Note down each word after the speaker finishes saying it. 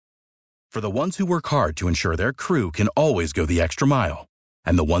For the ones who work hard to ensure their crew can always go the extra mile,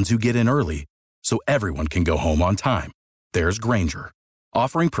 and the ones who get in early so everyone can go home on time, there's Grainger,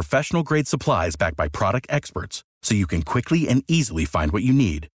 offering professional-grade supplies backed by product experts so you can quickly and easily find what you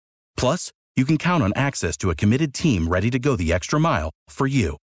need. Plus, you can count on access to a committed team ready to go the extra mile for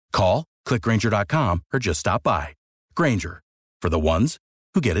you. Call, click Grainger.com, or just stop by. Grainger, for the ones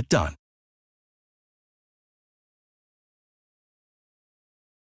who get it done.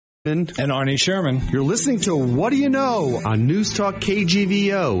 And Arnie Sherman. You're listening to What Do You Know on News Talk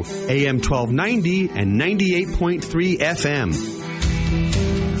KGVO, AM 1290 and 98.3 FM.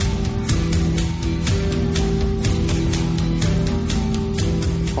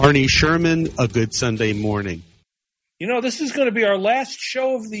 Arnie Sherman, a good Sunday morning. You know, this is going to be our last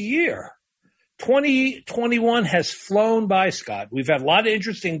show of the year. 2021 has flown by, Scott. We've had a lot of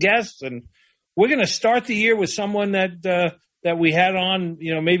interesting guests, and we're going to start the year with someone that we had on,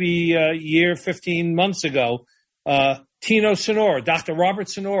 maybe a year, 15 months ago, Tino Sonora, Dr. Robert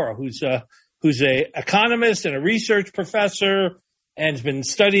Sonora, who's a economist and a research professor and has been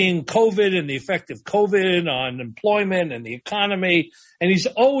studying COVID and the effect of COVID on employment and the economy. And he's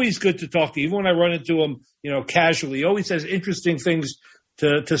always good to talk to. Even when I run into him, casually, he always has interesting things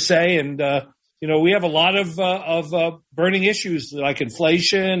to say. And, we have a lot of burning issues like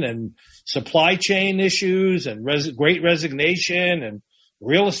inflation and supply chain issues and great resignation and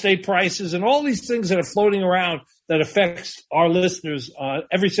real estate prices and all these things that are floating around that affects our listeners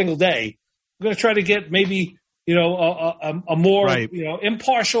every single day. I'm going to try to get maybe, a more,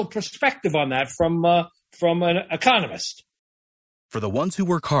 impartial perspective on that from an economist. For the ones who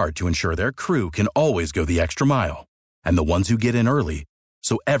work hard to ensure their crew can always go the extra mile, and the ones who get in early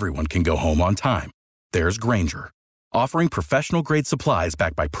so everyone can go home on time, there's Grainger, offering professional-grade supplies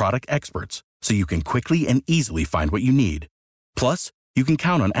backed by product experts so you can quickly and easily find what you need. Plus, you can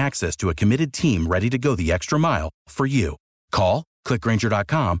count on access to a committed team ready to go the extra mile for you. Call, click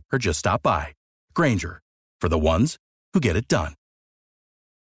Grainger.com, or just stop by. Grainger, for the ones who get it done.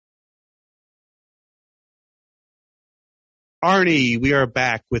 Arnie, we are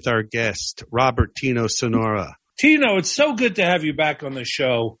back with our guest, Robert Tino Sonora. Tino, it's so good to have you back on the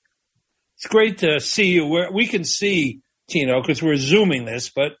show. It's great to see you. We can see Tino because we're Zooming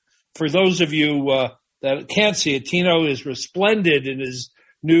this, but for those of you that can't see it, Tino is resplendent in his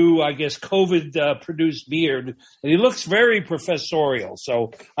new, I guess, COVID-produced beard, and he looks very professorial.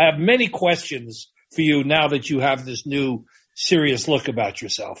 So I have many questions for you now that you have this new serious look about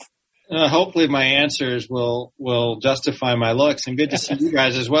yourself. Hopefully my answers will justify my looks, and good to see you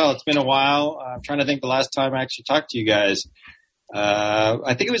guys as well. It's been a while. I'm trying to think the last time I actually talked to you guys.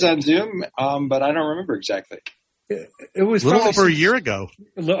 I think it was on Zoom, but I don't remember exactly. It was a little over a year ago.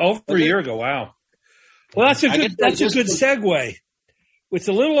 Over a year ago. Wow. Well, that's a good segue. It's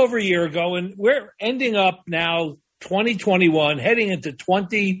a little over a year ago, and we're ending up now 2021, heading into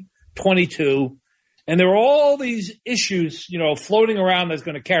 2022. And there are all these issues, floating around that's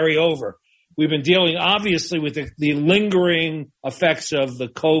going to carry over. We've been dealing, obviously, with the lingering effects of the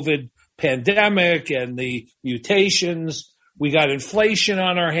COVID pandemic and the mutations. We got inflation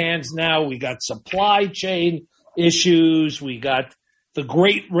on our hands now. We got supply chain issues. We got the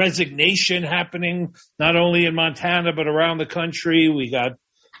great resignation happening, not only in Montana, but around the country. We got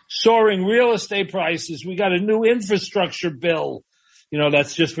soaring real estate prices. We got a new infrastructure bill,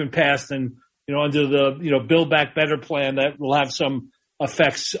 that's just been passed and under the, Build Back Better plan that will have some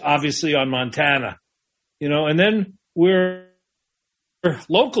effects, obviously, on Montana, and then we're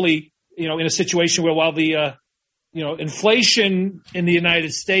locally, in a situation where while the, inflation in the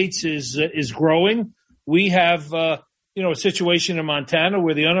United States is growing, we have, a situation in Montana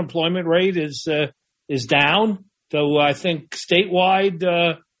where the unemployment rate is down. So I think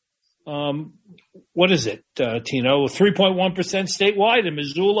statewide, what is it, Tino? 3.1% statewide, in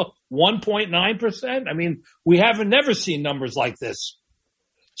Missoula, 1.9%. I mean, we haven't never seen numbers like this.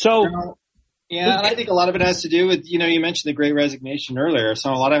 So, yeah, and I think a lot of it has to do with, you mentioned the Great Resignation earlier.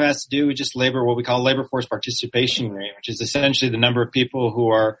 So a lot of it has to do with just what we call labor force participation rate, which is essentially the number of people who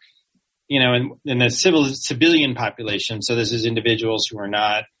are, in the civilian population. So this is individuals who are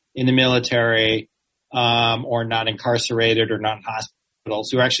not in the military, or not incarcerated or not in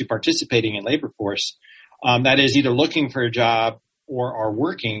hospitals, who are actually participating in labor force. That is either looking for a job or are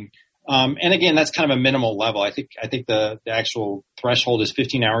working. And again, that's kind of a minimal level. I think the actual threshold is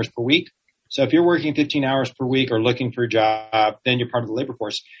 15 hours per week. So if you're working 15 hours per week or looking for a job, then you're part of the labor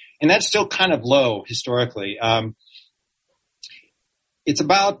force. And that's still kind of low historically. It's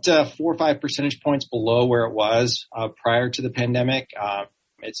about 4 or 5 percentage points below where it was prior to the pandemic.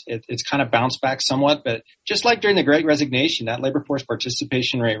 It's kind of bounced back somewhat, but just like during the Great Resignation, that labor force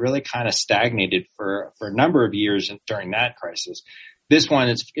participation rate really kind of stagnated for a number of years during that crisis. This one,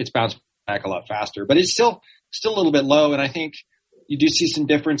 it's bounced back a lot faster, but it's still a little bit low. And I think you do see some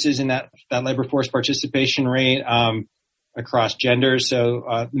differences in that labor force participation rate across genders.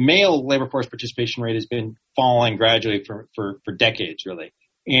 So male labor force participation rate has been falling gradually for decades, really,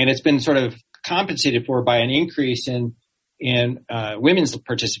 and it's been sort of compensated for by an increase in women's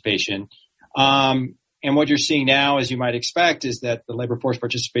participation. And what you're seeing now, as you might expect, is that the labor force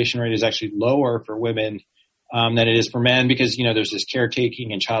participation rate is actually lower for women than it is for men, because, there's this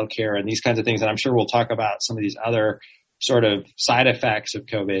caretaking and childcare and these kinds of things. And I'm sure we'll talk about some of these other sort of side effects of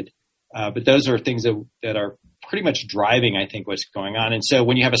COVID. But those are things that are pretty much driving, I think, what's going on. And so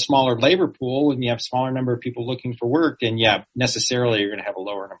when you have a smaller labor pool and you have a smaller number of people looking for work, then necessarily you're going to have a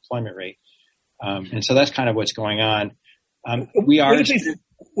lower unemployment rate. And so that's kind of what's going on. Would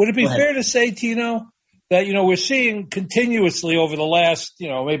it be fair to say, Tino, that, we're seeing continuously over the last,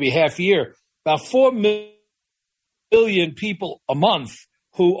 maybe half year, about 4 million people a month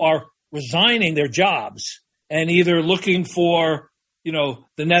who are resigning their jobs and either looking for,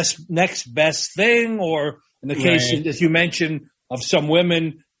 the next best thing, or in the case, as you mentioned, of some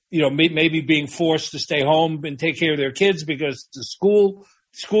women, maybe being forced to stay home and take care of their kids because the school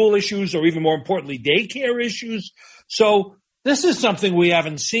issues, or even more importantly, daycare issues. So this is something we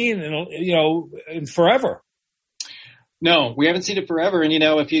haven't seen in forever. No, we haven't seen it forever. And,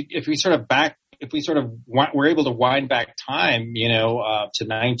 if we're able to wind back time, to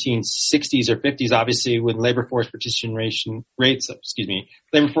 1960s or 50s, obviously when labor force participation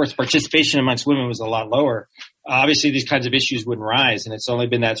amongst women was a lot lower. Obviously these kinds of issues wouldn't rise. And it's only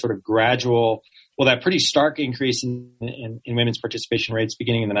been that sort of gradual, that pretty stark increase in women's participation rates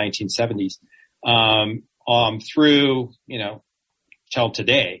beginning in the 1970s, through, till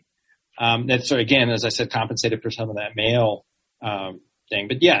today. That's sort of, again, as I said, compensated for some of that male, thing.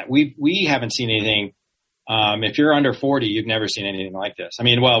 But yeah, we haven't seen anything. If you're under 40, you've never seen anything like this. I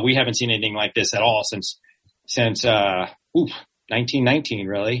mean, we haven't seen anything like this at all since 1919,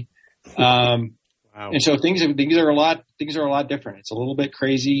 really. Wow. And so things are a lot different. It's a little bit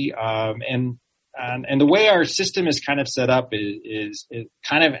crazy. And the way our system is kind of set up is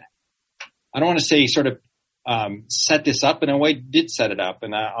kind of, I don't want to say sort of, set this up, in a way did set it up.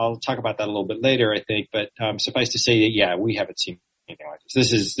 And I'll talk about that a little bit later, I think. But, suffice to say that, we haven't seen anything like this.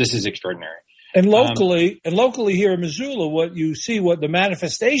 This is extraordinary. And locally here in Missoula, what the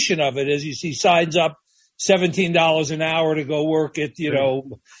manifestation of it is, you see signs up $17 an hour to go work at,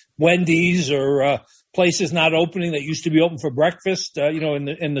 Wendy's or, places not opening that used to be open for breakfast,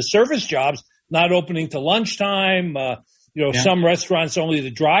 in the service jobs, not opening to lunchtime. Some restaurants, only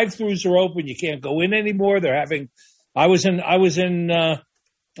the drive-throughs are open. You can't go in anymore. I was in a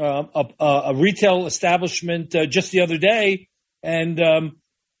retail establishment, just the other day, and,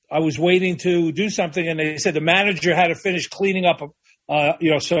 I was waiting to do something, and they said the manager had to finish cleaning up,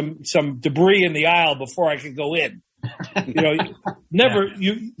 some debris in the aisle before I could go in.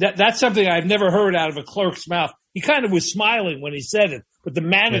 That's something I've never heard out of a clerk's mouth. He kind of was smiling when he said it, but the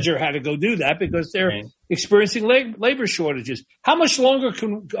manager had to go do that because they're experiencing labor shortages. How much longer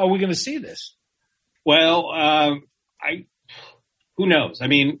are we going to see this? Well, who knows? I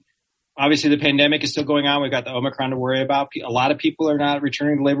mean, obviously the pandemic is still going on. We've got the Omicron to worry about. A lot of people are not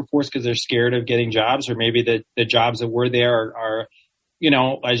returning to the labor force because they're scared of getting jobs, or maybe the jobs that were there are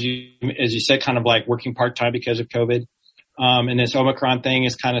as you said, kind of like working part-time because of COVID. And this Omicron thing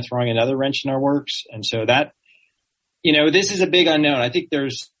is kind of throwing another wrench in our works. And so that, this is a big unknown. I think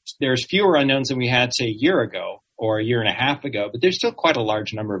there's fewer unknowns than we had, say, a year ago or a year and a half ago, but there's still quite a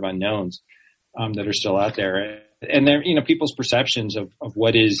large number of unknowns, that are still out there. And they're, people's perceptions of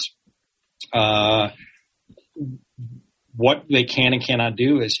what is, what they can and cannot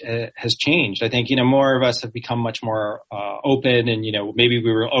do has changed. I think, more of us have become much more, open, and, maybe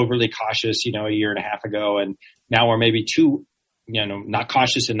we were overly cautious, a year and a half ago, and now we're maybe too, not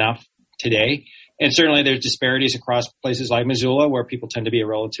cautious enough today. And certainly there's disparities across places like Missoula, where people tend to be a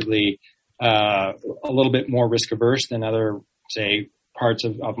relatively, a little bit more risk averse than other, say, parts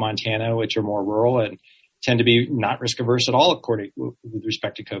of Montana, which are more rural and tend to be not risk averse at all, with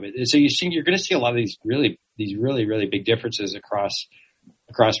respect to COVID. And so you're going to see a lot of these really big differences across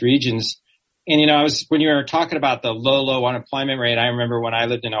regions. And, when you were talking about the low unemployment rate, I remember when I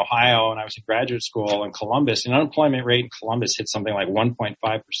lived in Ohio and I was in graduate school in Columbus, and unemployment rate in Columbus hit something like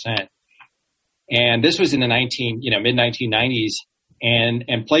 1.5%. And this was in the mid 1990s,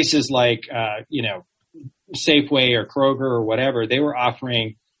 and places like, Safeway or Kroger or whatever, they were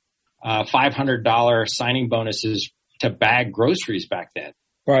offering $500 signing bonuses to bag groceries back then.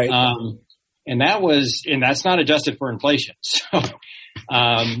 Right. And that's not adjusted for inflation. So,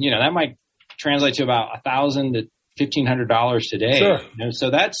 that might translate to about $1,000 to $1,500 today. Sure. So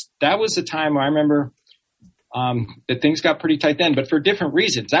that was the time where I remember, that things got pretty tight then, but for different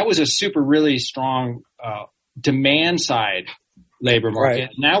reasons. That was a really strong, demand side labor market. Right.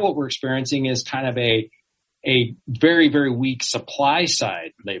 Now what we're experiencing is kind of a very, very weak supply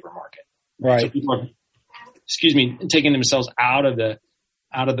side labor market. Right. So people are, taking themselves out of the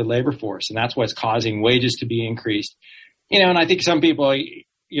labor force. And that's what's causing wages to be increased. And I think some people,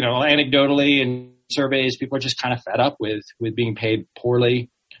 anecdotally in surveys, people are just kind of fed up with being paid poorly,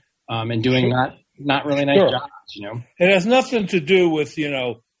 and doing not really nice jobs, It has nothing to do with,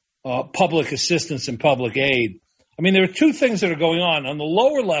 public assistance and public aid. I mean, there are two things that are going on. On the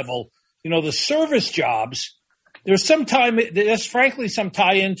lower level, the service jobs, there's frankly some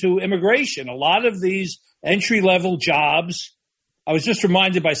tie into immigration. A lot of these entry-level jobs, I was just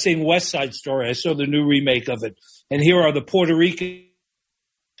reminded by seeing West Side Story. I saw the new remake of it. And here are the Puerto Ricans,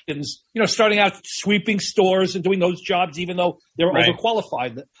 starting out sweeping stores and doing those jobs, even though they're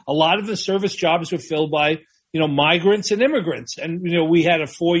overqualified. A lot of the service jobs were filled by, migrants and immigrants. And, we had a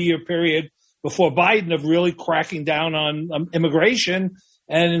 4-year period before Biden of really cracking down on immigration.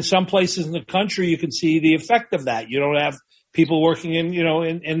 And in some places in the country, you can see the effect of that. You don't have people working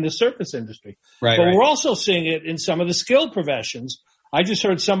in the service industry. Right. But we're also seeing it in some of the skilled professions. I just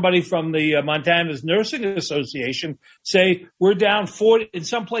heard somebody from the Montana's Nursing Association say we're down 40, in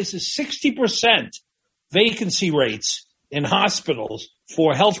some places 60% vacancy rates in hospitals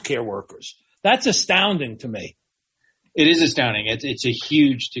for healthcare workers. That's astounding to me. It is astounding. It's a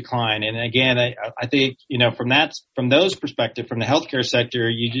huge decline. And again, I think, from those perspective, from the healthcare sector,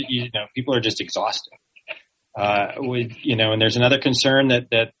 people are just exhausted. And there's another concern that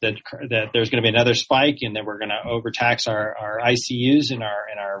there's going to be another spike and that we're going to overtax our ICUs and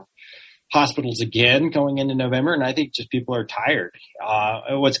our hospitals again going into November. And I think just people are tired.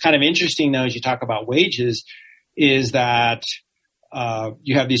 What's kind of interesting though, as you talk about wages, is that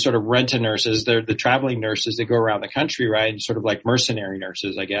you have these sort of rent-a-nurses. They're the traveling nurses that go around the country, right? Sort of like mercenary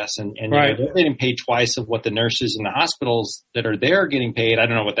nurses, I guess. And right. They're getting paid twice of what the nurses in the hospitals that are there are getting paid. I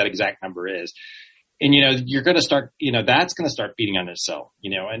don't know what that exact number is. And, you're going to start, that's going to start feeding on itself,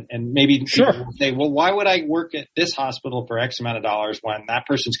 and maybe sure. People say, well, why would I work at this hospital for X amount of dollars when that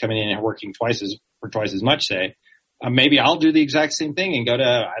person's coming in and working twice as much, say? Maybe I'll do the exact same thing and go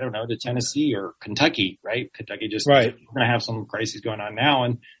to Tennessee or Kentucky, right? Kentucky we're going to have some crises going on now.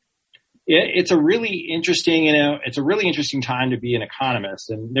 And it's a really interesting time to be an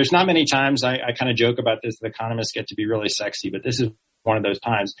economist. And there's not many times I kind of joke about this, that economists get to be really sexy, but this is one of those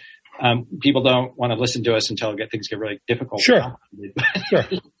times. People don't want to listen to us until things get really difficult. Sure. Sure.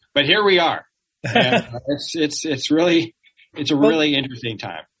 But here we are. It's a really interesting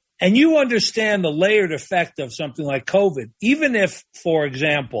time. And you understand the layered effect of something like COVID, even if, for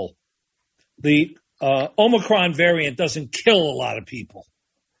example, the Omicron variant doesn't kill a lot of people.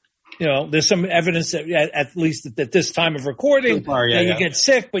 There's some evidence that at least at this time of recording, you get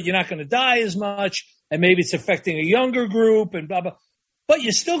sick, but you're not going to die as much. And maybe it's affecting a younger group and blah, blah. But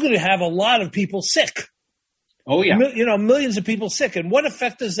you're still going to have a lot of people sick. Oh, yeah. Millions of people sick. And what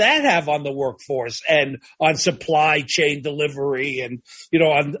effect does that have on the workforce and on supply chain delivery and,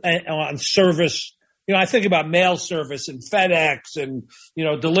 on service? I think about mail service and FedEx and,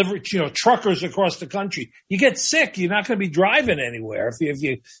 delivery, truckers across the country. You get sick, you're not going to be driving anywhere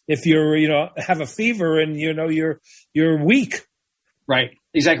if you're have a fever and, you're weak. Right.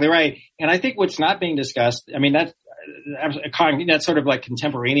 Exactly right. And I think what's not being discussed, that's sort of like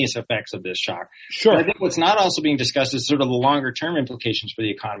contemporaneous effects of this shock. Sure. But I think what's not also being discussed is sort of the longer term implications for the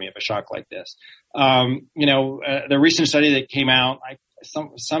economy of a shock like this. The recent study that came out,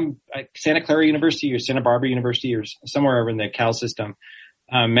 Santa Clara University or Santa Barbara University or somewhere over in the Cal system,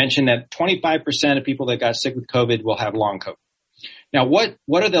 mentioned that 25% of people that got sick with COVID will have long COVID. Now, what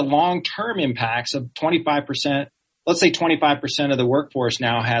are the long term impacts of 25%? Let's say 25% of the workforce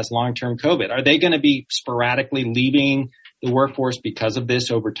now has long-term COVID. Are they going to be sporadically leaving the workforce because of this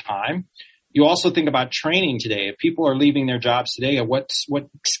over time? You also think about training today. If people are leaving their jobs today, what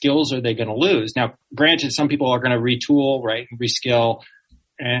skills are they going to lose? Now, granted, some people are going to retool, right, reskill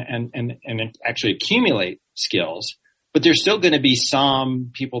and actually accumulate skills, but there's still going to be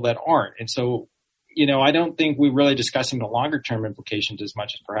some people that aren't. And so, I don't think we're really discussing the longer-term implications as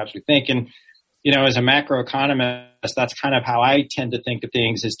much as perhaps we think. And as a macroeconomist, that's kind of how I tend to think of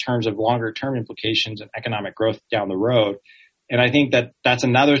things in terms of longer term implications and economic growth down the road. And I think that that's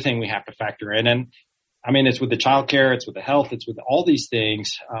another thing we have to factor in. And, I mean, it's with the childcare, it's with the health, it's with all these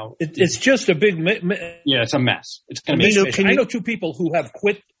things. It's just a big, it's a mess. It's going to be. I know two people who have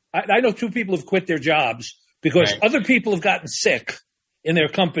quit. I know two people who've quit their jobs because other people have gotten sick in their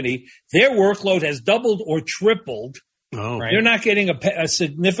company. Their workload has doubled or tripled. Oh, right. They're not getting a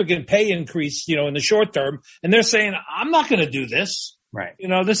significant pay increase, in the short term. And they're saying, I'm not going to do this. Right.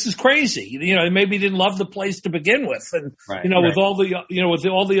 This is crazy. They maybe didn't love the place to begin with. And, with all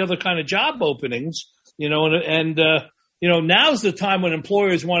the other kind of job openings, now's the time when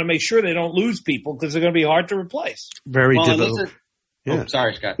employers want to make sure they don't lose people because they're going to be hard to replace. Very difficult. Yeah. Oh,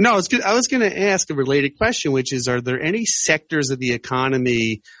 sorry, Scott. No, I was going to ask a related question, which is, are there any sectors of the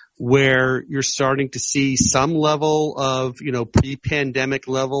economy where you're starting to see some level of, pre-pandemic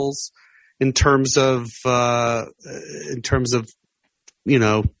levels in terms of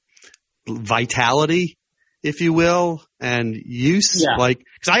vitality, if you will, and use? Yeah. Like,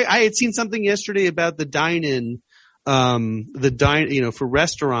 cause I had seen something yesterday about the dine-in, for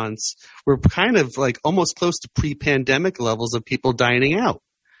restaurants, we're kind of like almost close to pre-pandemic levels of people dining out,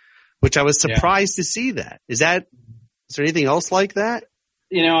 which I was surprised to see that. Is there anything else like that?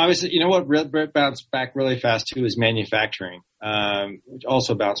 What bounced back really fast too is manufacturing, which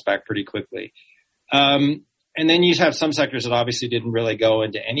also bounced back pretty quickly. And then you have some sectors that obviously didn't really go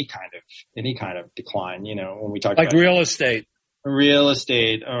into any kind of decline, when we talk about real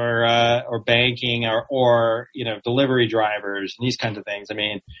estate or banking or delivery drivers and these kinds of things. I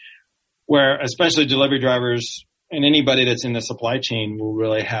mean, where especially delivery drivers and anybody that's in the supply chain will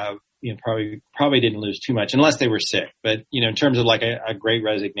really have, probably didn't lose too much unless they were sick. But, in terms of like a great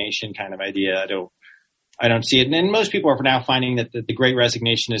resignation kind of idea, I don't see it. And then most people are now finding that the great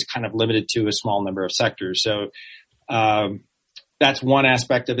resignation is kind of limited to a small number of sectors. So, that's one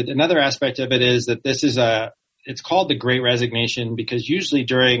aspect of it. Another aspect of it is that it's called the great resignation because usually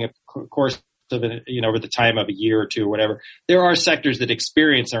during a course of over the time of a year or two or whatever, there are sectors that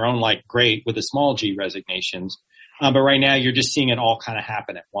experience their own like great with a small g resignations. But right now you're just seeing it all kind of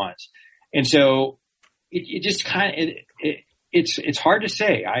happen at once. And so it just kind of, it's hard to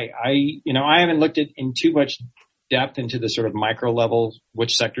say. I haven't looked at in too much depth into the sort of micro level,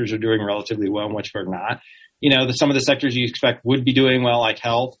 which sectors are doing relatively well and which are not. Some of the sectors you expect would be doing well, like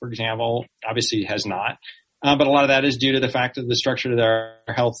health, for example, obviously has not. But a lot of that is due to the fact that the structure of our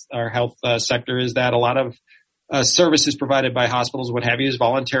health sector is that a lot of services provided by hospitals, what have you, is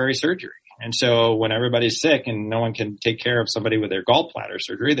voluntary surgery. And so when everybody's sick and no one can take care of somebody with their gallbladder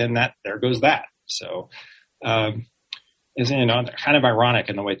surgery, then there goes that. So, it's kind of ironic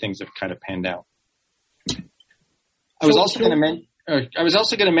in the way things have kind of panned out. I was also going to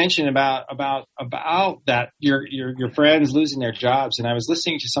mention about that your friends losing their jobs, and I was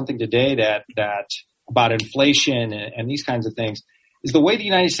listening to something today that about inflation and these kinds of things. Is the way the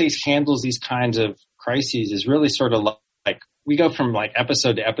United States handles these kinds of crises is really sort of like we go from like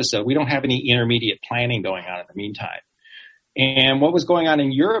episode to episode. We don't have any intermediate planning going on in the meantime. And what was going on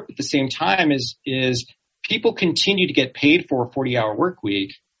in Europe at the same time is people continue to get paid for a 40-hour work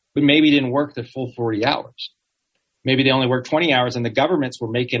week, but maybe didn't work the full 40 hours. Maybe they only worked 20 hours and the governments were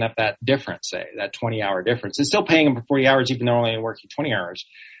making up that difference, say, that 20-hour difference. And still paying them for 40 hours even though they're only working 20 hours.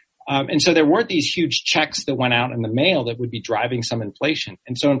 And so there weren't these huge checks that went out in the mail that would be driving some inflation.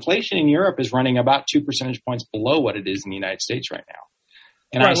 And so inflation in Europe is running about 2 percentage points below what it is in the United States right now.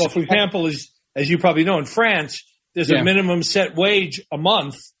 And right. Well, for example, as you probably know, in France, there's a minimum set wage a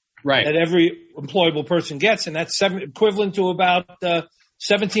month that every employable person gets. And that's equivalent to about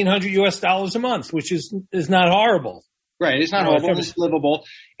 $1,700 a month, which is not horrible. Right. It's not horrible. It's livable.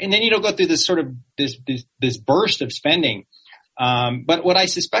 And then you don't go through this sort of this burst of spending. But what I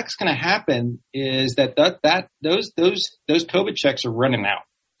suspect is going to happen is that those COVID checks are running out.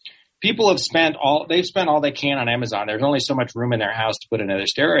 People have spent all they can on Amazon. There's only so much room in their house to put another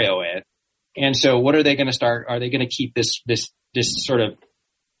stereo in. And so what are they going to start? Are they going to keep this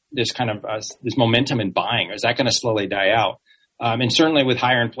momentum in buying? Or is that going to slowly die out? And certainly with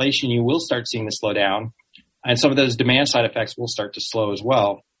higher inflation, you will start seeing the slowdown, and some of those demand side effects will start to slow as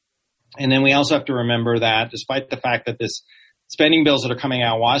well. And then we also have to remember that despite the fact that this spending bills that are coming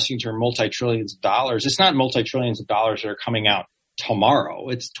out of Washington are multi-trillions of dollars, it's not multi-trillions of dollars that are coming out tomorrow.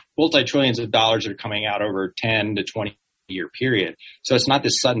 It's multi-trillions of dollars that are coming out over a 10 to 20 year period. So it's not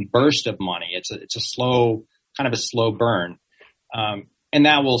this sudden burst of money. It's a slow, kind of a slow burn. And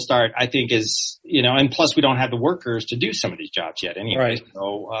that will start, I think, and plus we don't have the workers to do some of these jobs yet anyway. Right.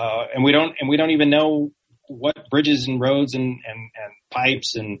 So, and we don't even know what bridges and roads and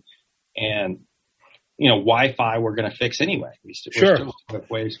pipes and Wi-Fi we're going to fix anyway. We're still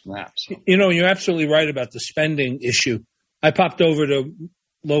ways from that. So. You're absolutely right about the spending issue. I popped over to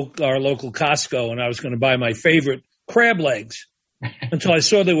our local Costco, and I was going to buy my favorite crab legs until I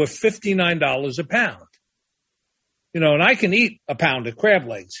saw they were $59 a pound. And I can eat a pound of crab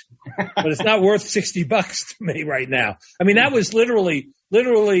legs, but it's not worth $60 to me right now. I mean, that was literally,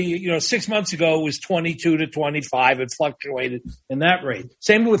 6 months ago it was 22 to 25. It fluctuated in that rate.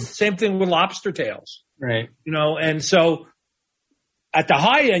 Same thing with lobster tails. Right. And so at the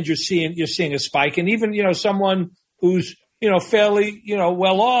high end, you're seeing a spike, and even, someone who's, fairly,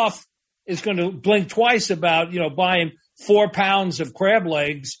 well off is going to blink twice about, buying 4 pounds of crab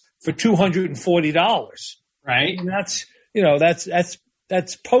legs for $240. Right. And that's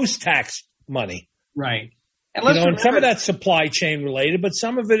post-tax money. Right. And some of that's supply chain related, but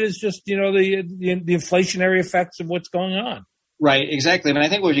some of it is just, the inflationary effects of what's going on. Right, exactly. And I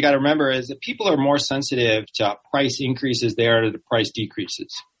think what you got to remember is that people are more sensitive to price increases there to price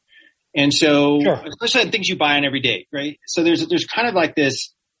decreases. And so, sure. Especially on things you buy on every day, right? So there's kind of like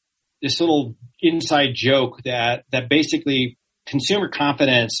this little inside joke that basically consumer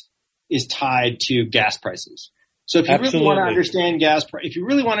confidence is tied to gas prices. So if you really want to understand if you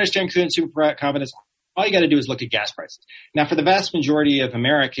really want to understand consumer confidence, all you got to do is look at gas prices. Now, for the vast majority of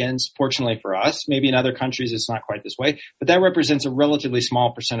Americans, fortunately for us, maybe in other countries it's not quite this way, but that represents a relatively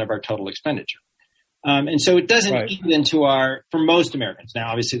small percent of our total expenditure. And so it doesn't eat into for most Americans. Now,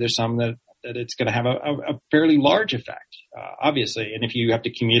 obviously, there's some that it's going to have a fairly large effect, obviously. And if you have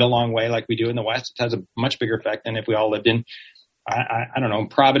to commute a long way like we do in the West, it has a much bigger effect than if we all lived in, I don't know,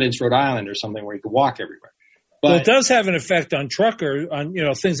 Providence, Rhode Island or something where you could walk everywhere. But it does have an effect on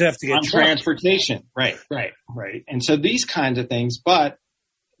things that have to get on transportation. Right. And so these kinds of things, but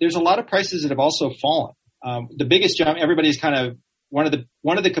there's a lot of prices that have also fallen. The biggest jump, everybody's kind of one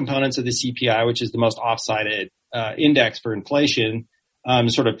of the components of the CPI, which is the most off-sided index for inflation,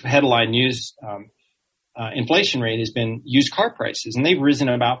 sort of headline news inflation rate has been used car prices, and they've risen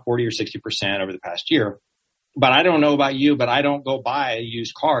about 40 or 60% over the past year. But I don't know about you, but I don't go buy a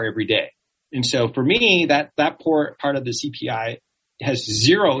used car every day. And so for me, that poor part of the CPI has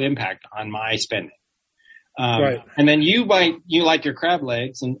zero impact on my spending. Right. And then you like your crab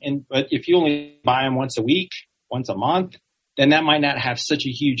legs, but if you only buy them once a week, once a month, then that might not have such a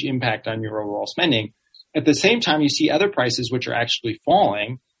huge impact on your overall spending. At the same time, you see other prices which are actually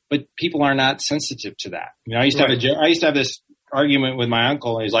falling, but people are not sensitive to that. I used to have this argument with my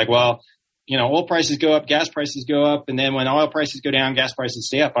uncle, and he's like, well, oil prices go up, gas prices go up, and then when oil prices go down, gas prices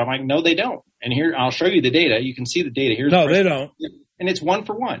stay up. I'm like, no, they don't. And here, I'll show you the data. You can see the data. No, they don't. And it's one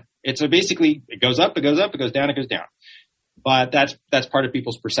for one. It's basically, it goes up, it goes up, it goes down, it goes down. But that's part of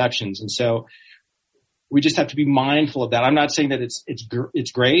people's perceptions. And so we just have to be mindful of that. I'm not saying that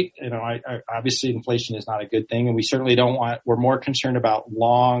it's great. Obviously inflation is not a good thing, and we certainly we're more concerned about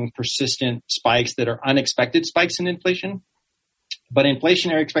long, persistent spikes that are unexpected spikes in inflation. But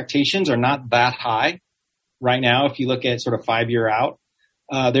inflationary expectations are not that high right now. If you look at sort of 5-year out,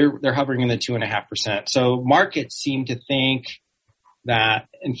 they're hovering in the 2.5%. So markets seem to think that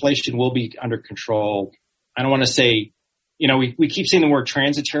inflation will be under control. I don't want to say, we keep saying the word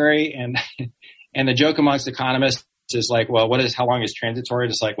transitory, and the joke amongst economists is like, well, how long is transitory?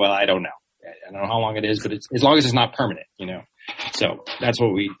 It's like, well, I don't know. I don't know how long it is, but it's as long as it's not permanent, So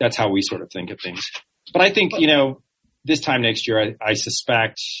that's how we sort of think of things. But I think, this time next year, I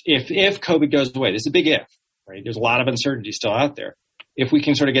suspect if COVID goes away, this is a big if, right? There's a lot of uncertainty still out there. If we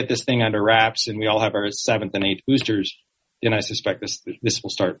can sort of get this thing under wraps and we all have our 7th and 8th boosters, then I suspect this will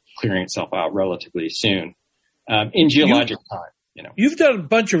start clearing itself out relatively soon, in geologic time. You've done a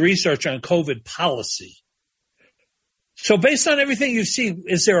bunch of research on COVID policy. So based on everything you've seen,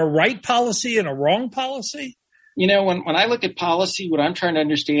 is there a right policy and a wrong policy? When I look at policy, what I'm trying to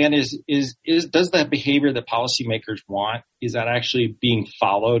understand is does that behavior that policymakers want, is that actually being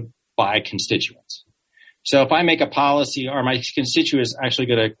followed by constituents? So if I make a policy, are my constituents actually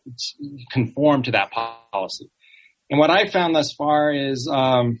going to conform to that policy? And what I found thus far is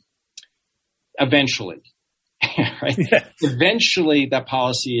eventually, right? Yeah. Eventually that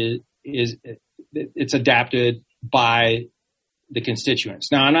policy it's adapted by the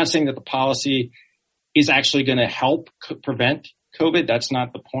constituents. Now, I'm not saying that the policy is actually going to help prevent COVID. That's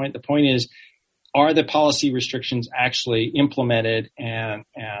not the point. The point is, are the policy restrictions actually implemented and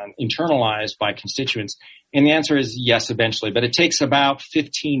internalized by constituents? And the answer is yes, eventually, but it takes about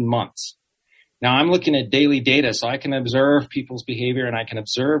 15 months. Now, I'm looking at daily data, so I can observe people's behavior and I can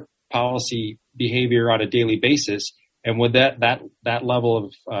observe policy behavior on a daily basis. And with that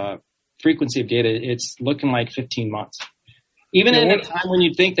level of frequency of data, it's looking like 15 months. Even in a time when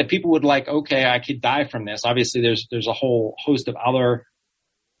you'd think that people would like, okay, I could die from this. Obviously, there's a whole host of other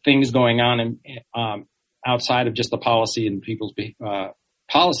things going on outside of just the policy and people's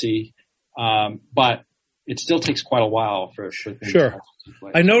policy, but it still takes quite a while for things Sure. to take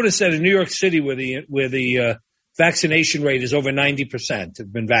place. I noticed that in New York City, where the vaccination rate is over 90%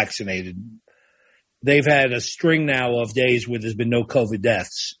 have been vaccinated, they've had a string now of days where there's been no COVID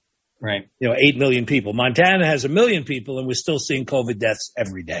deaths. Right. 8 million people. Montana has 1 million people, and we're still seeing COVID deaths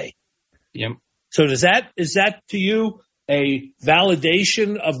every day. Yep. So is that to you a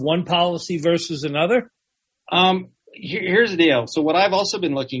validation of one policy versus another? Here's the deal. So what I've also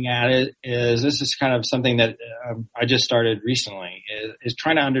been looking at is this is kind of something that I just started recently, is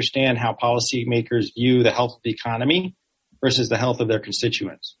trying to understand how policymakers view the health of the economy versus the health of their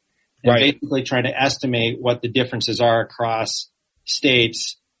constituents. And Right. basically trying to estimate what the differences are across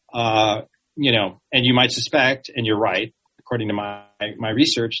states, and you might suspect, and you're right, according to my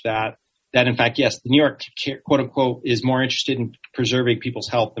research, that in fact, yes, New York, quote unquote, is more interested in preserving people's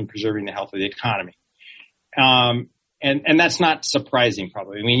health than preserving the health of the economy. And that's not surprising,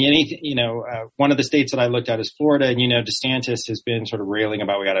 probably. I mean, one of the states that I looked at is Florida, and DeSantis has been sort of railing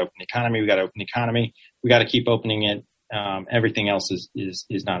about we got to open the economy, we got to keep opening it. Everything else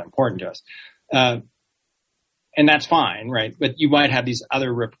is not important to us, and that's fine, right? But you might have these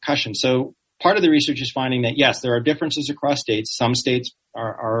other repercussions. So part of the research is finding that yes, there are differences across states. Some states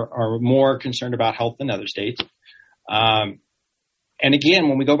are more concerned about health than other states. And again,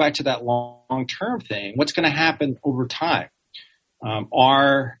 when we go back to that long-term thing, what's going to happen over time?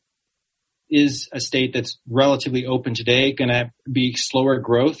 Is a state that's relatively open today going to be slower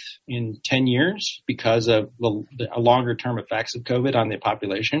growth in 10 years because of the longer-term effects of COVID on the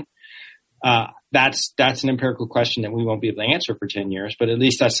population? That's an empirical question that we won't be able to answer for 10 years, but at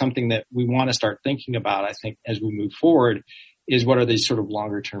least that's something that we want to start thinking about, I think, as we move forward, is what are these sort of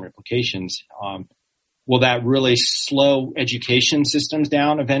longer-term implications? Will that really slow education systems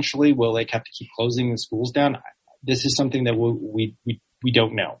down eventually? Will they have to keep closing the schools down? This is something that we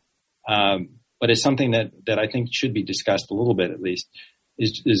don't know. But it's something that I think should be discussed a little bit, at least,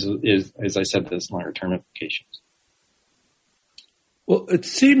 is as I said, this longer term implications. Well, it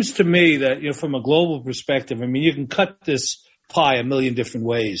seems to me that, from a global perspective, I mean, you can cut this pie a million different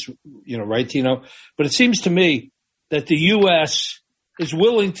ways, right, Tino? But it seems to me that the U.S. is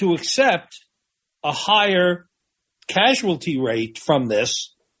willing to accept a higher casualty rate from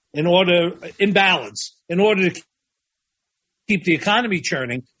this in order to keep the economy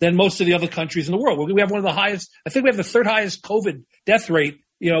churning than most of the other countries in the world. We have one of the highest, I think we have the third highest COVID death rate,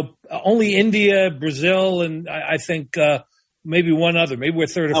 only India, Brazil, and I think, maybe one other, maybe we're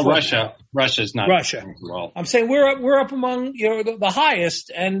third or fourth. Russia's not. Russia. Well, I'm saying we're up among, the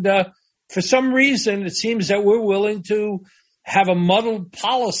highest. And, for some reason, it seems that we're willing to have a muddled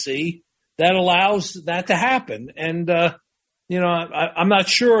policy that allows that to happen. And, I'm not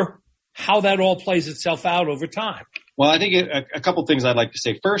sure how that all plays itself out over time. Well, I think a couple things I'd like to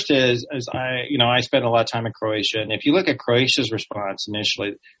say. First is I spent a lot of time in Croatia, and if you look at Croatia's response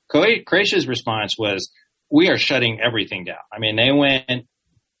initially, Croatia's response was, we are shutting everything down. I mean,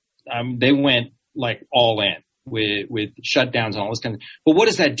 they went like all in with shutdowns and all this kind of. But what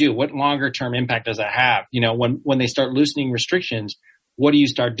does that do? What longer term impact does that have? When they start loosening restrictions, what do you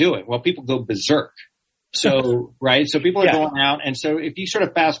start doing? Well, people go berserk. So, right. So people are going out. And so if you sort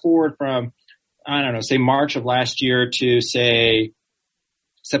of fast forward from, I don't know, say March of last year to say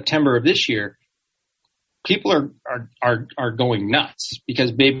September of this year, people are going nuts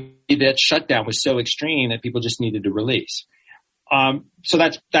because maybe that shutdown was so extreme that people just needed to release. So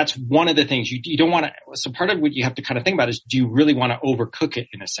that's one of the things you don't want to. So part of what you have to kind of think about is, do you really want to overcook it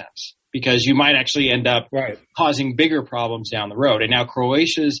in a sense? Because you might actually end up causing bigger problems down the road. And now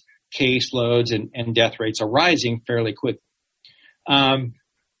Croatia's caseloads and death rates are rising fairly quickly.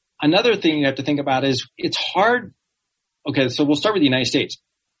 Another thing you have to think about is it's hard. Okay, so we'll start with the United States.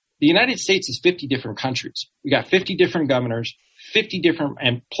 The United States is 50 different countries. We got 50 different governors, 50 different,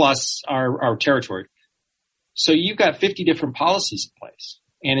 and plus our territory. So you've got 50 different policies in place.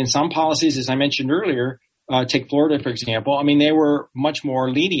 And in some policies, as I mentioned earlier, take Florida, for example. I mean, they were much more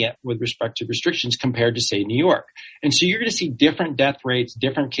lenient with respect to restrictions compared to, say, New York. And so you're going to see different death rates,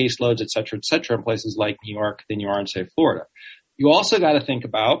 different caseloads, et cetera, in places like New York than you are in, say, Florida. You also got to think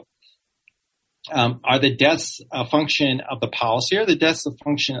about, are the deaths a function of the policy, or the deaths a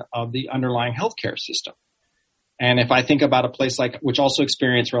function of the underlying healthcare system? And if I think about a place which also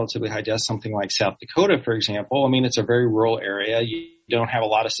experienced relatively high deaths, something like South Dakota, for example, I mean, it's a very rural area. You don't have a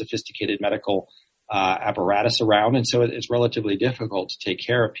lot of sophisticated medical apparatus around, and so it's relatively difficult to take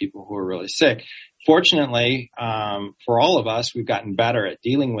care of people who are really sick. Fortunately, for all of us, we've gotten better at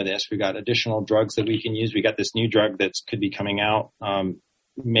dealing with this. We've got additional drugs that we can use. We got this new drug that could be coming out,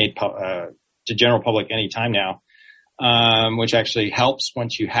 made to general public anytime now, which actually helps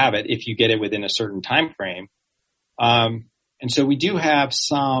once you have it if you get it within a certain time frame. And so we do have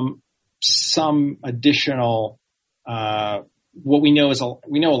some additional. What we know is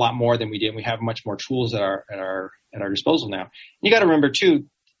we know a lot more than we did. We have much more tools at our disposal now. You got to remember too,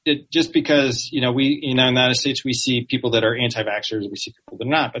 that just because in the United States we see people that are anti-vaxxers, we see people that are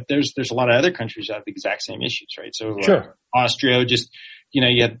not, but there's a lot of other countries that have the exact same issues, right? So sure. Austria, just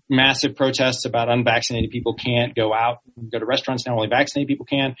you had massive protests about unvaccinated people can't go out and go to restaurants now, only vaccinated people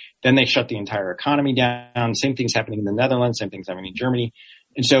can. Then they shut the entire economy down. Same thing's happening in the Netherlands. Same thing's happening in Germany.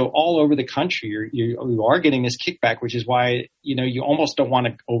 And so all over the country, you are getting this kickback, which is why, you almost don't want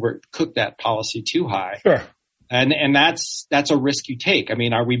to overcook that policy too high. Sure. And that's a risk you take. I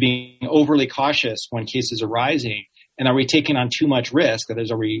mean, are we being overly cautious when cases are rising? And are we taking on too much risk? That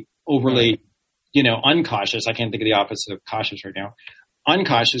is, are we overly, uncautious? I can't think of the opposite of cautious right now.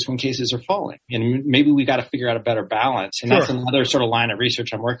 Uncautious when cases are falling. And maybe we got to figure out a better balance. And Sure. That's another sort of line of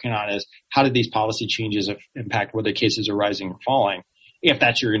research I'm working on is how did these policy changes impact whether cases are rising or falling, if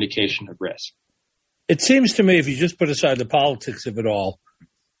that's your indication of risk. It seems to me, if you just put aside the politics of it all,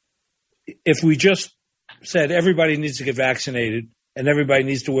 if we just said everybody needs to get vaccinated and everybody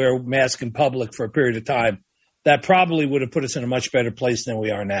needs to wear a mask in public for a period of time, that probably would have put us in a much better place than we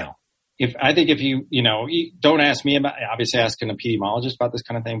are now. I think if you don't ask me about, obviously ask an epidemiologist about this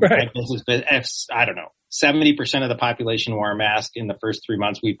kind of thing, but Right. if, I don't know, 70% of the population wore a mask in the first 3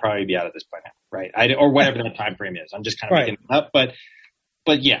 months, we'd probably be out of this by now, right? Or whatever that time frame is. I'm just kind of Right. making it up,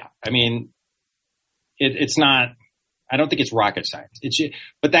 but yeah, I mean, it's not, I don't think it's rocket science.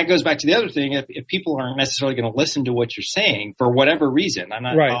 But that goes back to the other thing. If people aren't necessarily going to listen to what you're saying for whatever reason, I'm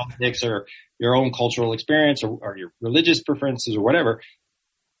not Right. politics or your own cultural experience or your religious preferences or whatever.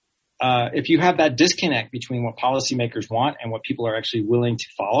 If you have that disconnect between what policymakers want and what people are actually willing to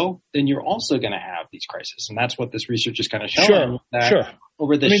follow, then you're also going to have these crises. And that's what this research is kind of showing. Sure. That Sure.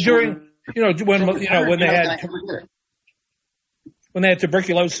 Over the when they had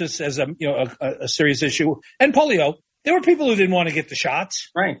tuberculosis as a serious issue and polio, there were people who didn't want to get the shots.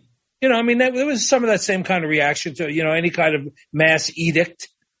 Right. There was some of that same kind of reaction to, any kind of mass edict,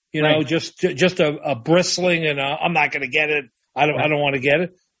 Right. just a bristling and I'm not going to get it. I don't want to get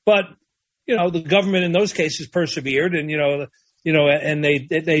it. But, the government in those cases persevered and, and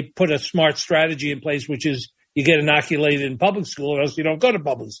they put a smart strategy in place, which is you get inoculated in public school or else you don't go to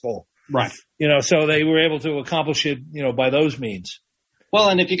public school. Right. So they were able to accomplish it, by those means. Well,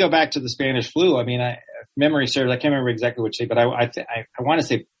 and if you go back to the Spanish flu, I mean, memory serves, I can't remember exactly what state, but I want to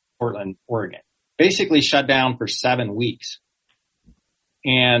say Portland, Oregon, basically shut down for 7 weeks.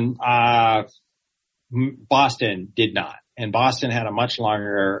 And Boston did not. And Boston had a much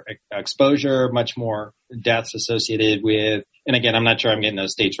longer exposure, much more deaths associated with, and again, I'm not sure I'm getting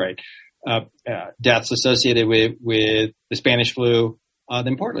those states right, deaths associated with the Spanish flu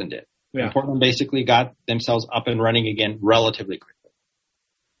than Portland did. Yeah. And Portland basically got themselves up and running again relatively quickly.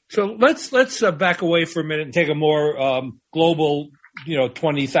 So let's back away for a minute and take a more global,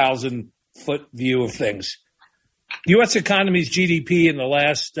 20,000 foot view of things. U.S. economy's GDP in the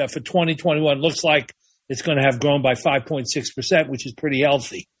last for 2021 looks like it's going to have grown by 5.6%, which is pretty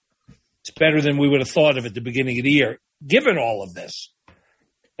healthy. It's better than we would have thought of at the beginning of the year, given all of this.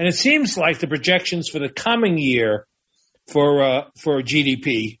 And it seems like the projections for the coming year for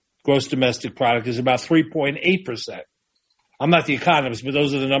GDP, gross domestic product, is about 3.8%. I'm not the economist, but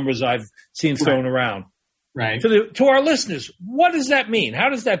those are the numbers I've seen thrown around. Right. To our listeners, what does that mean? How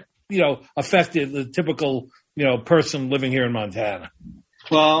does that, affect the typical, person living here in Montana?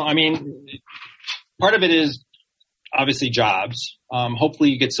 Well, I mean, part of it is obviously jobs. Hopefully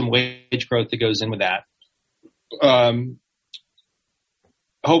you get some wage growth that goes in with that.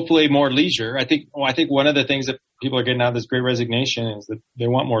 Hopefully more leisure. I think one of the things that people are getting out of this great resignation is that they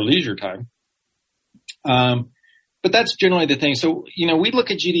want more leisure time. But that's generally the thing. So, we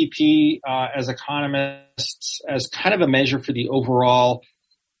look at GDP as economists as kind of a measure for the overall,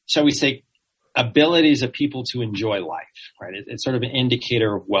 shall we say, abilities of people to enjoy life, right? It's sort of an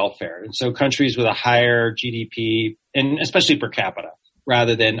indicator of welfare. And so countries with a higher GDP, and especially per capita,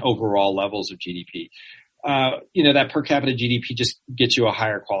 rather than overall levels of GDP, that per capita GDP just gets you a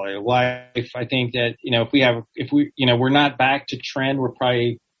higher quality of life. I think that, we're not back to trend, we're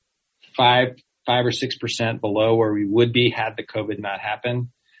probably 5 or 6% below where we would be had the COVID not happened.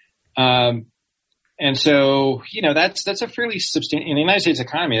 And so, that's a fairly substantial, in the United States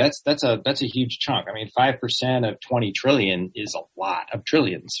economy, that's a huge chunk. I mean, 5% of 20 trillion is a lot of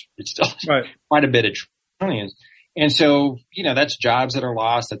trillions. It's still right. Quite a bit of trillions. And so, that's jobs that are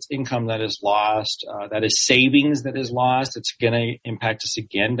lost. That's income that is lost. That is savings that is lost. It's going to impact us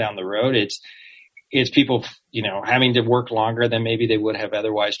again down the road. It's people, having to work longer than maybe they would have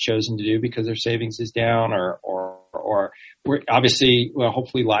otherwise chosen to do because their savings is down, or we're obviously, well,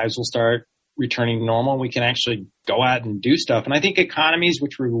 hopefully lives will start returning to normal. We can actually go out and do stuff. And I think economies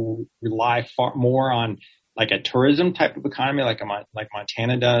which rely far more on like a tourism type of economy, like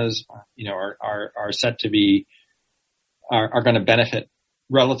Montana does, are set to be, are going to benefit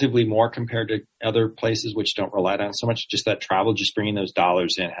relatively more compared to other places which don't rely on so much. Just that travel, just bringing those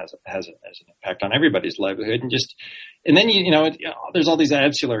dollars in has an impact on everybody's livelihood. And then, there's all these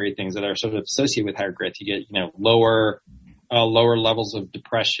ancillary things that are sort of associated with higher growth. You get, lower levels of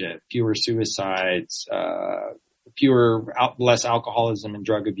depression, fewer suicides, less alcoholism and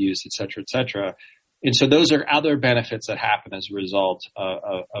drug abuse, et cetera, et cetera. And so those are other benefits that happen as a result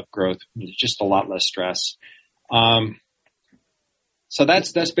of growth. Just a lot less stress. So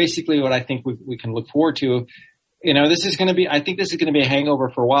that's basically what I think we can look forward to. This is going to be a hangover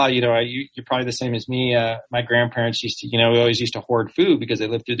for a while. You're probably the same as me. My grandparents used to, we always used to hoard food because they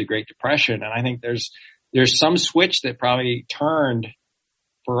lived through the Great Depression. And I think there's some switch that probably turned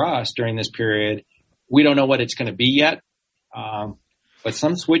for us during this period. We don't know what it's going to be yet. But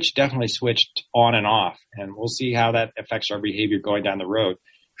some switch definitely switched on and off, and we'll see how that affects our behavior going down the road.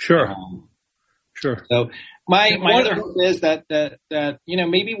 Sure. Sure. So my other hope is that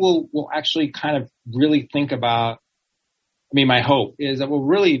maybe we'll actually kind of really think about, my hope is that we'll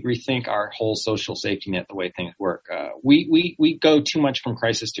really rethink our whole social safety net, the way things work. We go too much from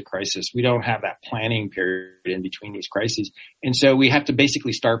crisis to crisis. We don't have that planning period in between these crises. And so we have to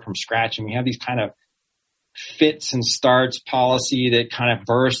basically start from scratch, and we have these kind of fits and starts policy that kind of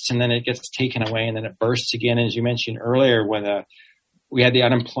bursts and then it gets taken away and then it bursts again. As you mentioned earlier, when we had the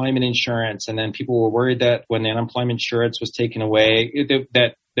unemployment insurance, and then people were worried that when the unemployment insurance was taken away,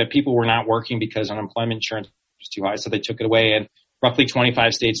 that people were not working because unemployment insurance was too high, so they took it away. And roughly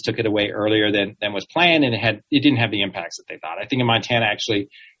 25 states took it away earlier than was planned, and it didn't have the impacts that they thought. I think in Montana, actually,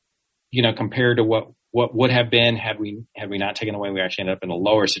 compared to what would have been had we not taken away, we actually ended up in a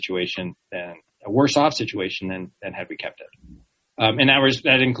worse off situation than had we kept it. And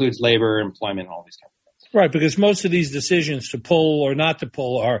that includes labor, employment, all these kinds of things. Right, because most of these decisions to pull or not to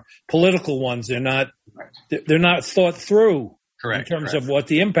pull are political ones. They're not thought through. Correct. In terms of what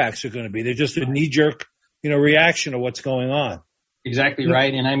the impacts are going to be. They're just a knee-jerk, reaction to what's going on. Exactly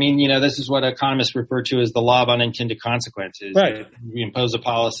right. And this is what economists refer to as the law of unintended consequences. Right. You impose a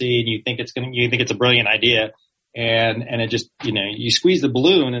policy and you think it's a brilliant idea. And it just, you squeeze the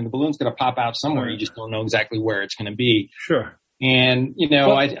balloon and the balloon's going to pop out somewhere. You just don't know exactly where it's going to be. Sure. And,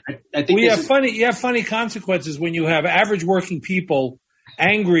 I think you have funny consequences when you have average working people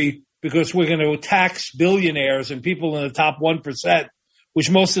angry because we're going to tax billionaires and people in the top 1%, which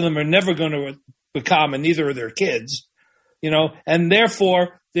most of them are never going to become, and neither are their kids, and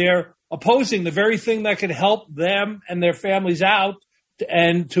therefore they're opposing the very thing that could help them and their families out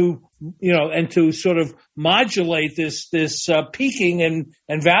and to sort of modulate this peaking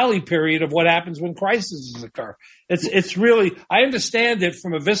and valley period of what happens when crises occur. It's really, I understand it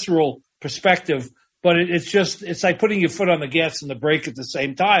from a visceral perspective, but it's like putting your foot on the gas and the brake at the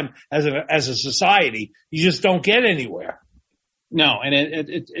same time as a society. You just don't get anywhere. No, and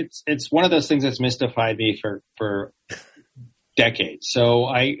it's one of those things that's mystified me for decades. So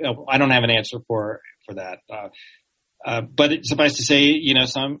I don't have an answer for that. But suffice to say,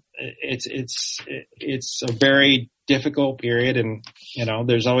 it's a very difficult period, and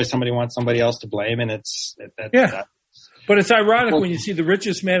there's always somebody wants somebody else to blame, and But it's ironic when you see the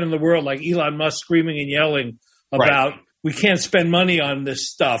richest man in the world, like Elon Musk, screaming and yelling about we can't spend money on this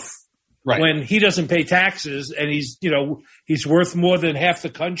stuff, when he doesn't pay taxes, and he's worth more than half the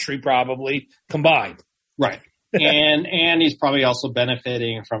country probably combined. Right. and he's probably also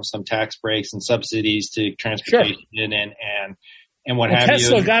benefiting from some tax breaks and subsidies to transportation and what have you.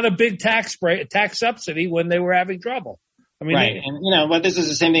 Tesla got a big tax subsidy when they were having trouble. But this is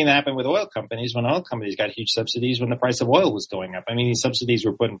the same thing that happened with oil companies when oil companies got huge subsidies when the price of oil was going up. These subsidies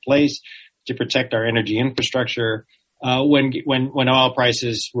were put in place to protect our energy infrastructure. When oil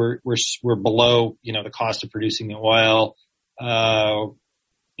prices were below, the cost of producing the oil,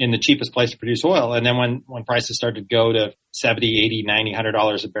 in the cheapest place to produce oil. And then when prices started to go to $70, $80, $90,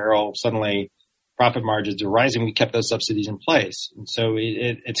 $100 a barrel, suddenly profit margins are rising. We kept those subsidies in place. And so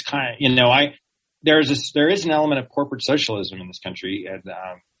it's kind of, there is an element of corporate socialism in this country, and,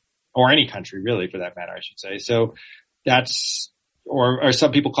 or any country really for that matter, I should say. So that's, or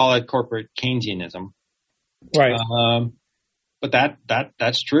some people call it corporate Keynesianism. Right. But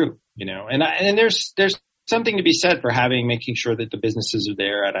that's true, and there's something to be said for making sure that the businesses are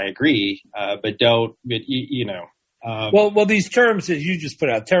there, and I agree. But Well, these terms that you just put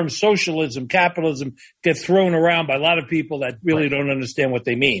out, terms socialism, capitalism, get thrown around by a lot of people that really don't understand what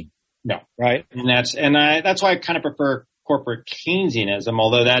they mean. No, right, and that's why I kind of prefer corporate Keynesianism,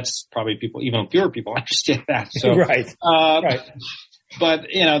 although that's probably even fewer people understand that. So, right. But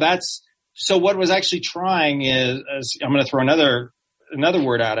so what was actually trying is I'm going to throw another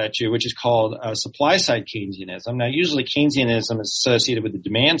word out at you, which is called supply side Keynesianism. Now, usually Keynesianism is associated with the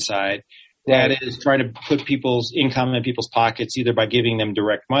demand side. That is trying to put people's income in people's pockets either by giving them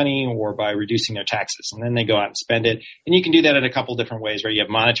direct money or by reducing their taxes. And then they go out and spend it. And you can do that in a couple different ways, right? You have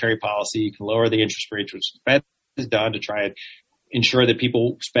monetary policy. You can lower the interest rates, which the Fed has done to try and ensure that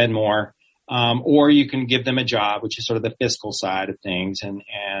people spend more. Or you can give them a job, which is sort of the fiscal side of things and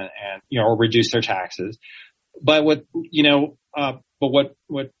or reduce their taxes. But what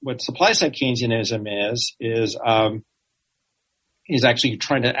supply side Keynesianism is actually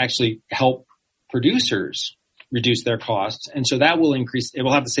trying to actually help producers reduce their costs. And so that will increase, it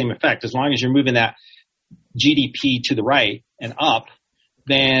will have the same effect. As long as you're moving that GDP to the right and up,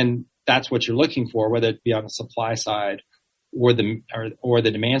 then that's what you're looking for, whether it be on the supply side or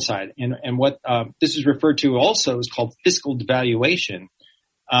the demand side. And what this is referred to also is called fiscal devaluation.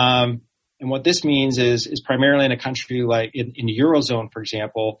 And what this means is primarily in a country like in the Eurozone, for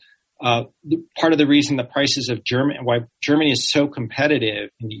example, part of the reason the prices of why Germany is so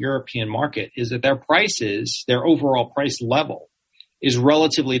competitive in the European market is that their overall price level is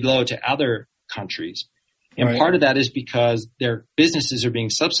relatively low to other countries. And part of that is because their businesses are being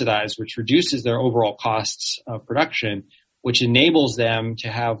subsidized, which reduces their overall costs of production, which enables them to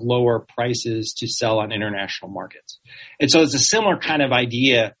have lower prices to sell on international markets. And so it's a similar kind of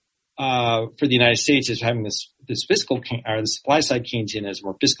idea for the United States is having this fiscal or the supply side Keynesianism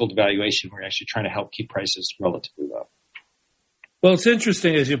or fiscal devaluation. We're actually trying to help keep prices relatively low. Well, it's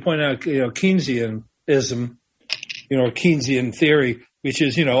interesting as you point out, Keynesianism, or Keynesian theory, which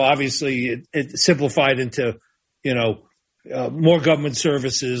is, obviously it simplified into, more government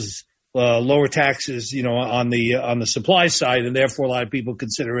services, lower taxes, on the supply side, and therefore a lot of people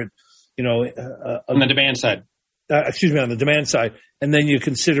consider it, on the demand side. On the demand side, and then you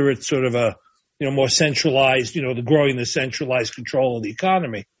consider it sort of a, more centralized, the centralized control of the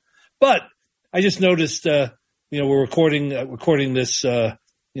economy. But I just noticed, we're recording this,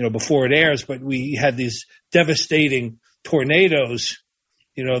 before it airs, but we had these devastating tornadoes,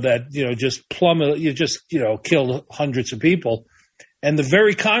 that, just killed hundreds of people. And the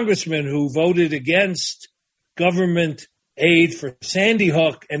very congressman who voted against government aid for Sandy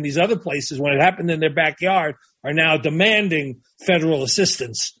Hook and these other places when it happened in their backyard are now demanding federal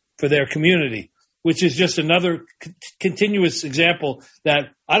assistance for their community, which is just another continuous example that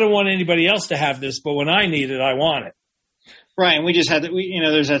I don't want anybody else to have this, but when I need it, I want it. Right. And we just had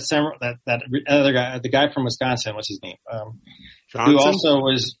there's that other guy, the guy from Wisconsin, what's his name? Who also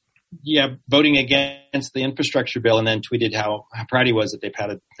was, voting against the infrastructure bill and then tweeted how proud he was that they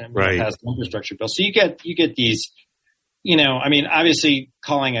passed the infrastructure bill. So you get these, obviously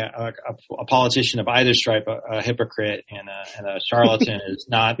calling a politician of either stripe a hypocrite and a charlatan is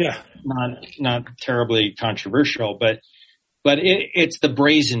not terribly controversial, but it's the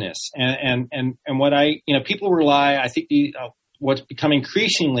brazenness and what people rely. I think what's become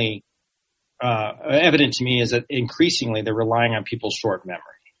increasingly evident to me is that increasingly they're relying on people's short memory,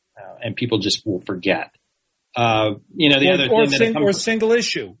 and people just will forget. Or single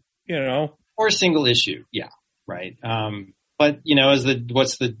issue, or a single issue, yeah. Right. But,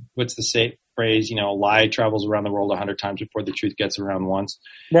 what's the safe phrase, a lie travels around the world 100 times before the truth gets around once.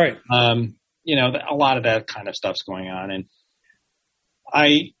 Right. A lot of that kind of stuff's going on. And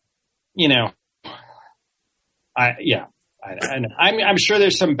I'm sure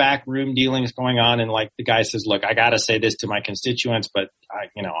there's some backroom dealings going on. And like the guy says, look, I got to say this to my constituents, but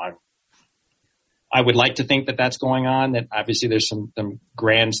I would like to think that that's going on, that obviously there's some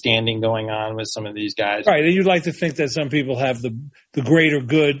grandstanding going on with some of these guys. Right. And you'd like to think that some people have the greater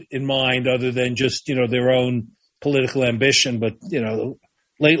good in mind other than just, their own political ambition. But,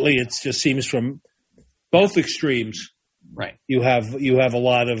 lately it just seems from both extremes. Right. You have a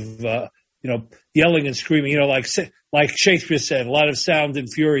lot of, yelling and screaming, like Shakespeare said, a lot of sound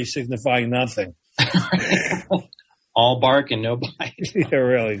and fury signifying nothing. All bark and no bite. Yeah,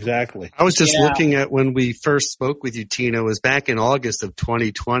 really, exactly. I was just looking at when we first spoke with you, Tina. It was back in August of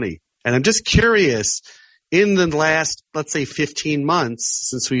 2020. And I'm just curious, in the last, let's say, 15 months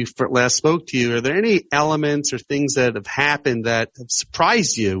since we last spoke to you, are there any elements or things that have happened that have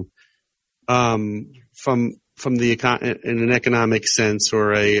surprised you from the in an economic sense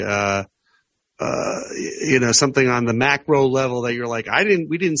or a something on the macro level that you're like,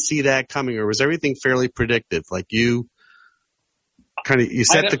 we didn't see that coming, or was everything fairly predictive? Like you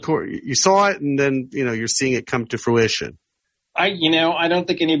set the course, you saw it, and then, you're seeing it come to fruition. I don't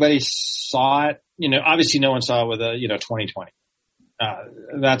think anybody saw it. Obviously no one saw it with 2020.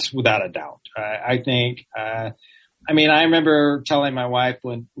 That's without a doubt. I think, I remember telling my wife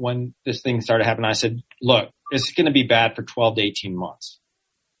when this thing started happening, I said, look, it's going to be bad for 12 to 18 months.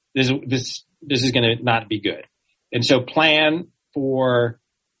 This is going to not be good. And so plan for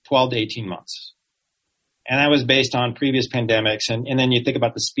 12 to 18 months. And that was based on previous pandemics. And then you think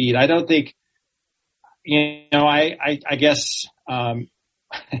about the speed. I don't think, I guess,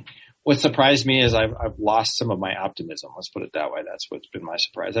 what surprised me is I've lost some of my optimism. Let's put it that way. That's what's been my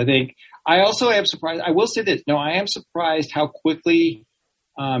surprise. I think I also am surprised. I will say this. No, I am surprised how quickly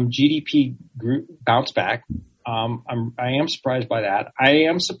GDP bounced back. I am surprised by that. I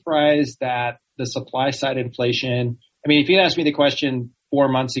am surprised that the supply side inflation. If you'd asked me the question 4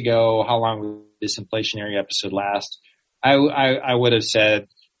 months ago, how long will this inflationary episode last? I would have said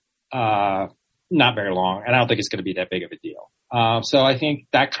not very long, and I don't think it's going to be that big of a deal. So I think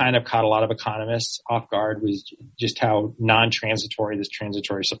that kind of caught a lot of economists off guard, was just how non-transitory this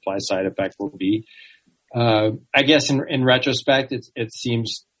transitory supply side effect will be. I guess in retrospect, it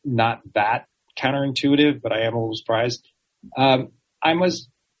seems not that counterintuitive, but I am a little surprised. I was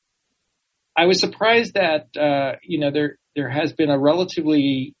surprised that there has been a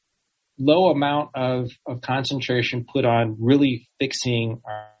relatively low amount of concentration put on really fixing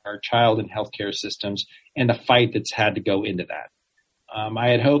our child and healthcare systems and the fight that's had to go into that. I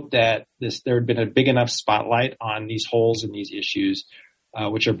had hoped that there had been a big enough spotlight on these holes and these issues,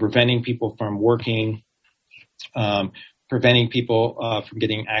 which are preventing people from working, preventing people from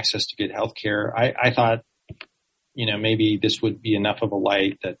getting access to good healthcare. I thought, maybe this would be enough of a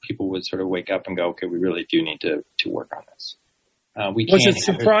light that people would sort of wake up and go, okay, we really do need to work on this.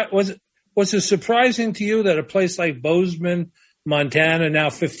 Was it surprising to you that a place like Bozeman, Montana, now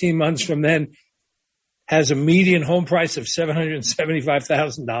 15 months from then, has a median home price of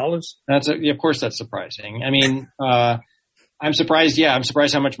 $775,000? Of course that's surprising. I'm surprised. Yeah, I'm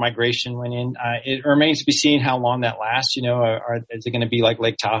surprised how much migration went in. It remains to be seen how long that lasts. Is it going to be like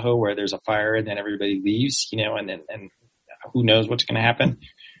Lake Tahoe where there's a fire and then everybody leaves, and who knows what's going to happen?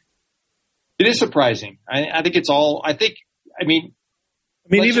 It is surprising. I think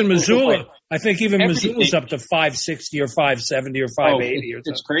even Missoula. I think even Missoula's up to 560 or 570 or 580 or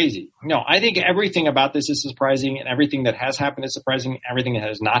something. It's crazy. No, I think everything about this is surprising, and everything that has happened is surprising. Everything that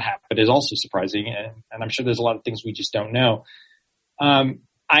has not happened is also surprising, and I'm sure there's a lot of things we just don't know. I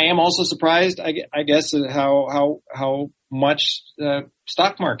am also surprised, I guess, at how much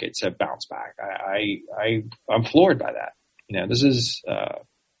stock markets have bounced back. I'm floored by that. This is. Yeah,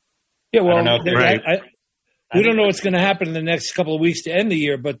 well, I don't know we don't know what's going to happen in the next couple of weeks to end the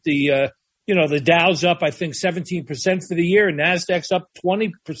year, but the Dow's up, I think, 17% for the year, and NASDAQ's up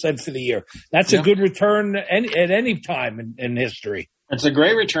 20% for the year. That's a good return at any time in history. It's a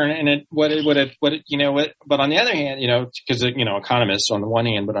great return, and but on the other hand, because economists on the one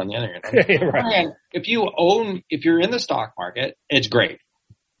hand, but on the other hand, if you're in the stock market, it's great.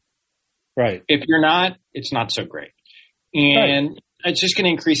 Right. If you're not, it's not so great. And it's just going to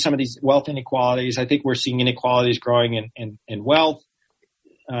increase some of these wealth inequalities. I think we're seeing inequalities growing in wealth.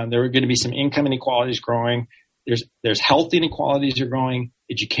 There are going to be some income inequalities growing. There's health inequalities are growing.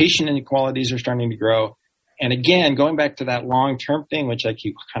 Education inequalities are starting to grow. And again, going back to that long-term thing, which I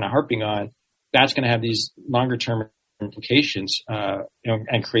keep kind of harping on, that's going to have these longer-term implications,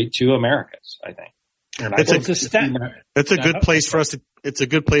 and create two Americas, I think. It's a good place for us to. It's a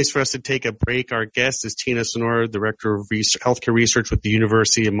good place for us to take a break. Our guest is Tina Sonora, Director of Healthcare Research with the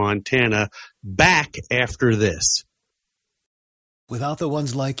University of Montana. Back after this. Without the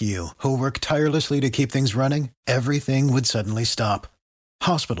ones like you, who work tirelessly to keep things running, everything would suddenly stop.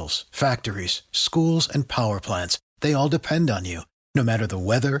 Hospitals, factories, schools, and power plants, they all depend on you. No matter the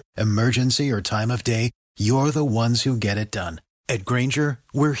weather, emergency, or time of day, you're the ones who get it done. At Grainger,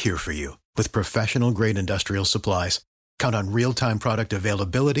 we're here for you with professional-grade industrial supplies. Count on real-time product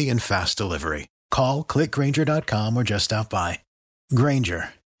availability and fast delivery. Call, click.Grainger.com, or just stop by.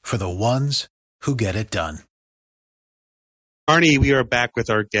 Grainger, for the ones who get it done. Arnie, we are back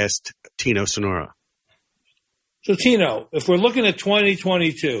with our guest, Tino Sonora. So, Tino, if we're looking at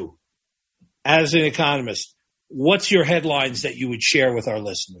 2022, as an economist, what's your headlines that you would share with our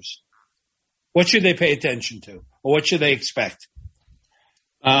listeners? What should they pay attention to, or what should they expect?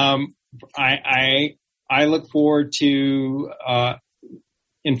 I look forward to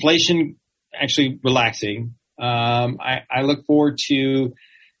inflation actually relaxing. I look forward to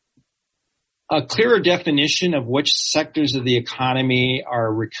a clearer definition of which sectors of the economy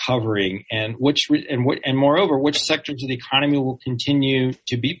are recovering and moreover, which sectors of the economy will continue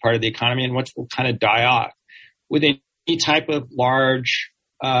to be part of the economy and which will kind of die off. With any type of large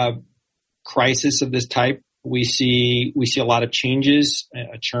crisis of this type, we see a lot of changes,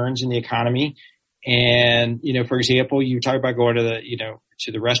 churns in the economy. And, for example, you talk about going to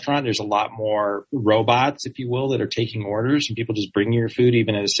the restaurant. There's a lot more robots, if you will, that are taking orders, and people just bring your food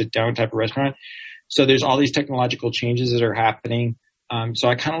even at a sit down type of restaurant. So there's all these technological changes that are happening. So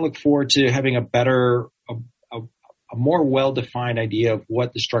I kind of look forward to having a more well-defined idea of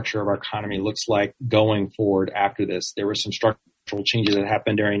what the structure of our economy looks like going forward after this. There were some structural changes that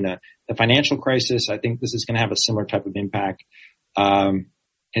happened during the financial crisis. I think this is going to have a similar type of impact.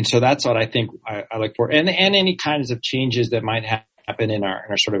 And so that's what I think I look for. And any kinds of changes that might happen in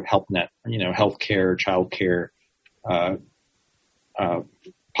our sort of health net, healthcare, childcare,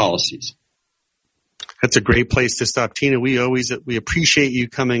 policies. That's a great place to stop. Tina, we appreciate you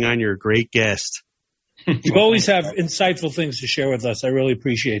coming on. You're a great guest. You always have insightful things to share with us. I really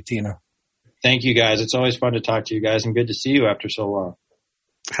appreciate Tina. Thank you, guys. It's always fun to talk to you guys, and good to see you after so long.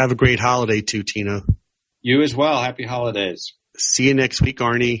 Have a great holiday too, Tina. You as well. Happy holidays. See you next week,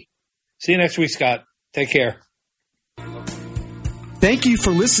 Arnie. See you next week, Scott. Take care. Thank you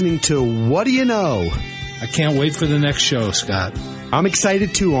for listening to What Do You Know? I can't wait for the next show, Scott. I'm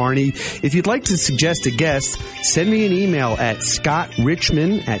excited too, Arnie. If you'd like to suggest a guest, send me an email at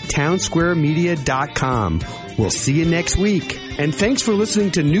scottrichman@townsquaremedia.com. We'll see you next week. And thanks for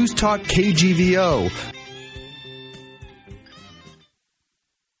listening to News Talk KGVO.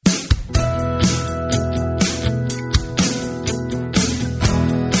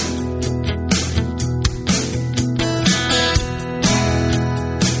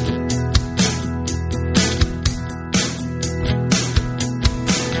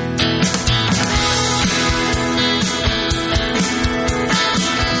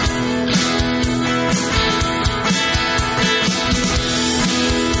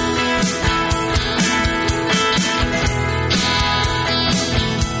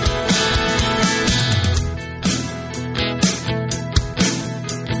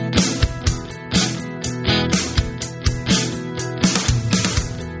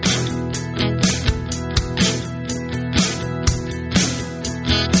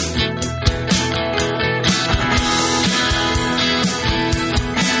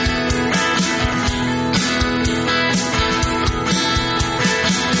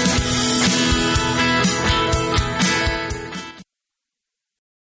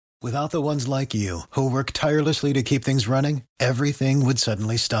 Without the ones like you, who work tirelessly to keep things running, everything would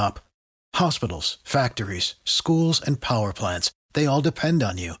suddenly stop. Hospitals, factories, schools, and power plants, they all depend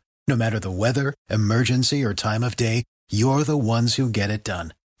on you. No matter the weather, emergency, or time of day, you're the ones who get it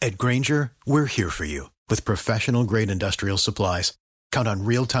done. At Grainger, we're here for you with professional-grade industrial supplies. Count on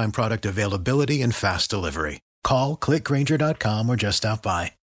real-time product availability and fast delivery. Call, click Grainger.com, or just stop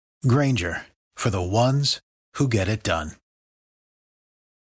by. Grainger, for the ones who get it done.